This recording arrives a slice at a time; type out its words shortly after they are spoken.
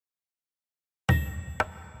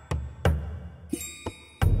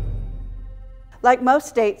Like most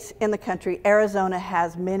states in the country, Arizona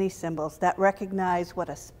has many symbols that recognize what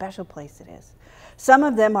a special place it is. Some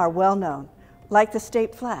of them are well known, like the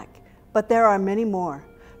state flag, but there are many more,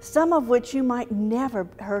 some of which you might never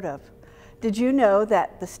heard of. Did you know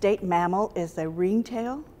that the state mammal is the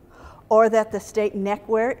ringtail? Or that the state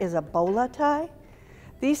neckwear is a bola tie?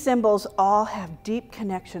 These symbols all have deep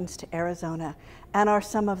connections to Arizona and are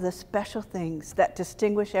some of the special things that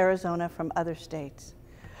distinguish Arizona from other states.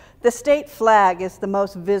 The state flag is the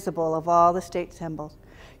most visible of all the state symbols.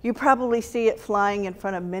 You probably see it flying in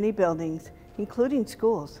front of many buildings, including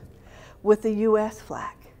schools, with the U.S.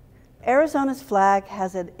 flag. Arizona's flag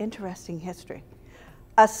has an interesting history.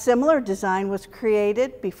 A similar design was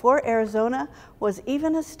created before Arizona was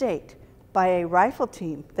even a state by a rifle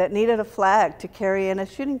team that needed a flag to carry in a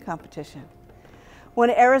shooting competition. When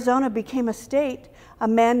Arizona became a state, a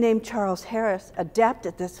man named Charles Harris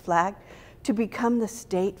adapted this flag to become the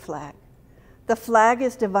state flag. The flag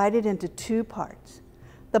is divided into two parts.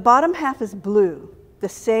 The bottom half is blue, the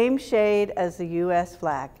same shade as the U.S.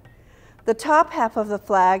 flag. The top half of the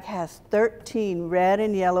flag has 13 red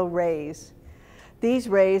and yellow rays. These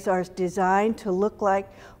rays are designed to look like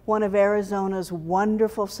one of Arizona's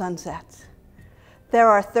wonderful sunsets. There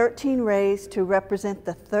are 13 rays to represent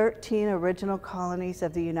the 13 original colonies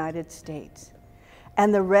of the United States.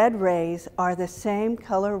 And the red rays are the same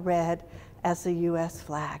color red as the U.S.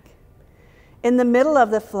 flag. In the middle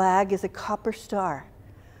of the flag is a copper star.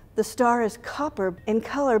 The star is copper in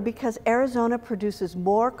color because Arizona produces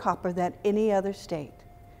more copper than any other state.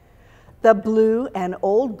 The blue and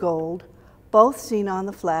old gold, both seen on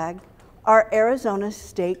the flag, are Arizona's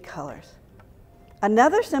state colors.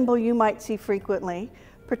 Another symbol you might see frequently,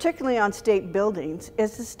 particularly on state buildings,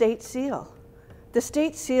 is the state seal. The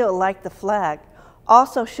state seal, like the flag,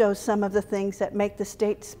 also shows some of the things that make the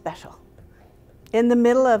state special. In the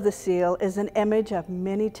middle of the seal is an image of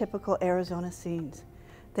many typical Arizona scenes.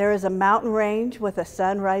 There is a mountain range with a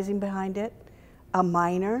sun rising behind it, a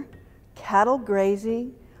miner, cattle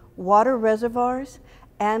grazing, water reservoirs,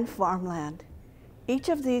 and farmland. Each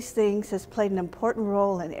of these things has played an important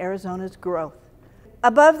role in Arizona's growth.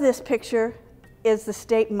 Above this picture is the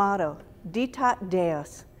state motto, Ditat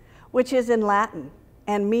Deus, which is in Latin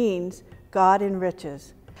and means God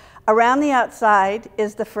enriches. Around the outside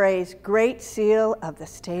is the phrase, Great Seal of the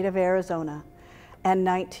State of Arizona, and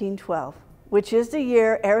 1912, which is the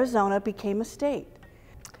year Arizona became a state.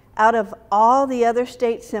 Out of all the other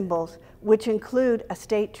state symbols, which include a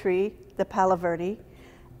state tree, the Palo Verde,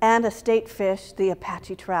 and a state fish, the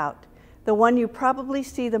Apache trout, the one you probably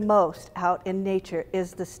see the most out in nature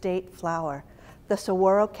is the state flower, the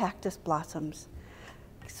saguaro cactus blossoms.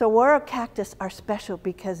 Saguaro cactus are special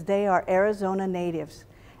because they are Arizona natives,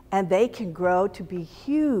 and they can grow to be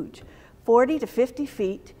huge, 40 to 50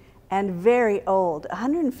 feet, and very old,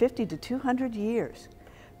 150 to 200 years.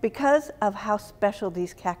 Because of how special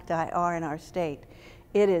these cacti are in our state,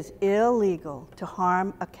 it is illegal to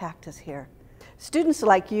harm a cactus here. Students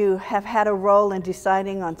like you have had a role in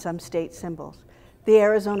deciding on some state symbols. The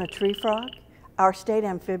Arizona tree frog, our state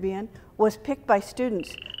amphibian, was picked by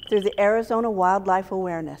students through the Arizona Wildlife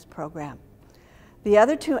Awareness Program. The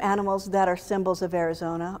other two animals that are symbols of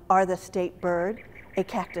Arizona are the state bird, a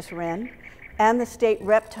cactus wren, and the state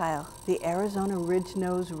reptile, the Arizona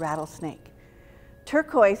ridge-nosed rattlesnake.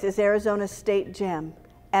 Turquoise is Arizona's state gem,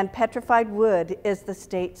 and petrified wood is the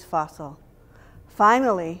state's fossil.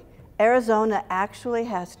 Finally, Arizona actually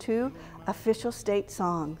has two official state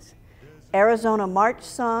songs, Arizona March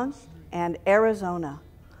Song and Arizona.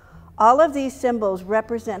 All of these symbols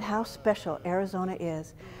represent how special Arizona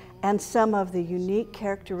is and some of the unique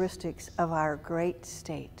characteristics of our great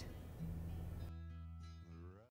state.